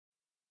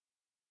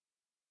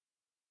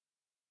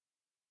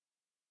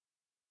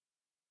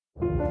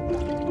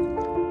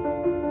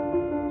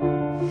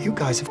You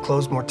guys have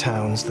closed more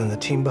towns than the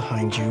team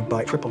behind you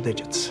by triple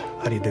digits.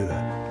 How do you do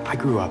that? I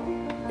grew up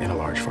in a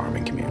large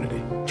farming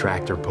community.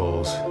 Tractor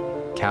pulls,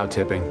 cow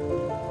tipping.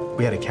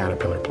 We had a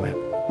caterpillar plant.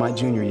 My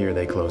junior year,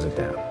 they closed it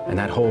down. And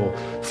that whole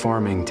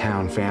farming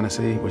town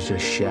fantasy was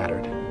just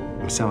shattered.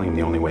 I'm selling them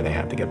the only way they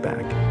have to get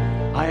back.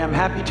 I am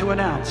happy to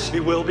announce we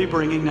will be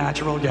bringing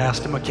natural gas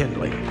to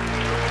McKinley.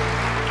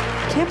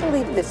 I can't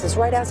believe this is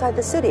right outside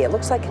the city. It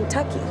looks like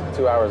Kentucky.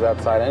 2 hours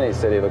outside any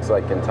city looks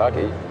like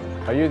Kentucky.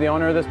 Are you the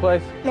owner of this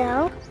place?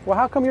 No. Well,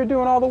 how come you're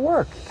doing all the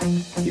work?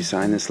 You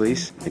sign this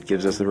lease, it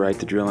gives us the right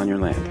to drill on your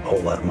land. A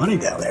whole lot of money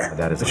down there.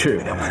 That is true.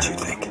 How much you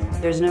think?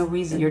 There's no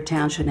reason your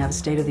town shouldn't have a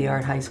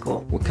state-of-the-art high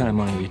school. What kind of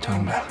money are you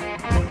talking about?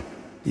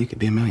 You could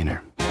be a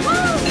millionaire.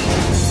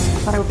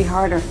 I thought it would be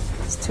harder.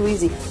 It's too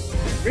easy.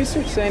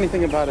 Research say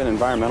anything about an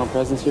environmental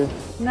presence here?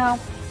 No.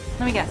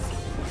 Let me guess.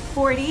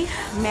 40,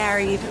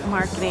 married,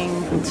 marketing,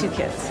 2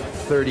 kids.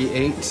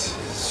 38,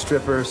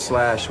 stripper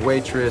 /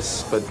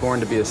 waitress, but born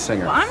to be a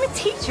singer. Well, I'm a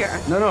teacher.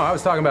 No, I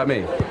was talking about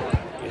me.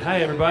 Hi,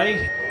 everybody.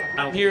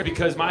 I'm here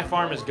because my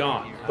farm is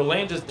gone. The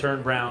land just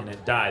turned brown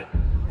and died.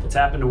 What's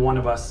happened to one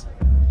of us,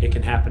 it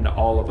can happen to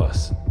all of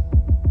us.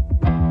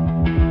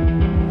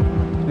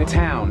 The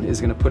town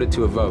is going to put it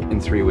to a vote in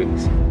 3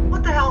 weeks.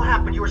 What the hell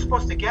happened? You were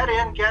supposed to get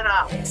in, get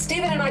out.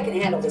 Stephen and I can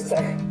handle this, sir.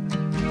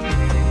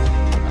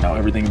 I know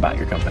everything about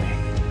your company.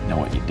 I know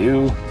what you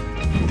do.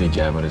 You think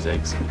you have what it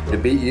takes. To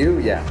beat you?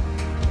 Yeah.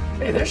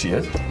 Hey, there she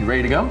is. You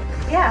ready to go?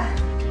 Yeah.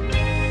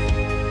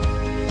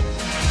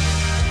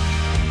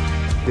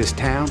 This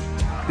town,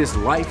 this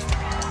life,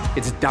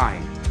 it's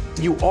dying.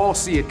 You all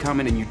see it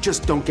coming and you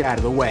just don't get out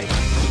of the way.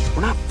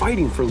 We're not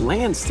fighting for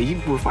land,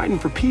 Steve. We're fighting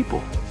for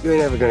people. You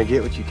ain't ever gonna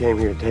get what you came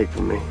here to take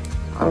from me.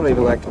 I don't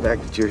even like the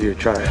fact that you're here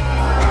trying.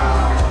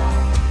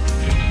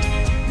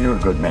 You're a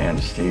good man,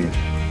 Steve.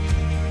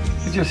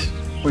 I just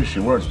wish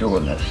you weren't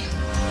doing this.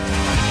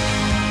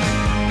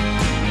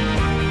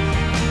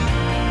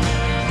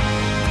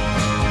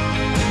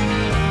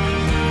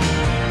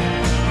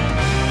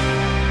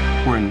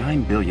 We're a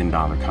 $9 billion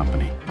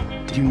company.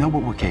 Do you know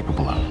what we're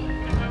capable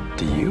of?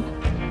 Do you?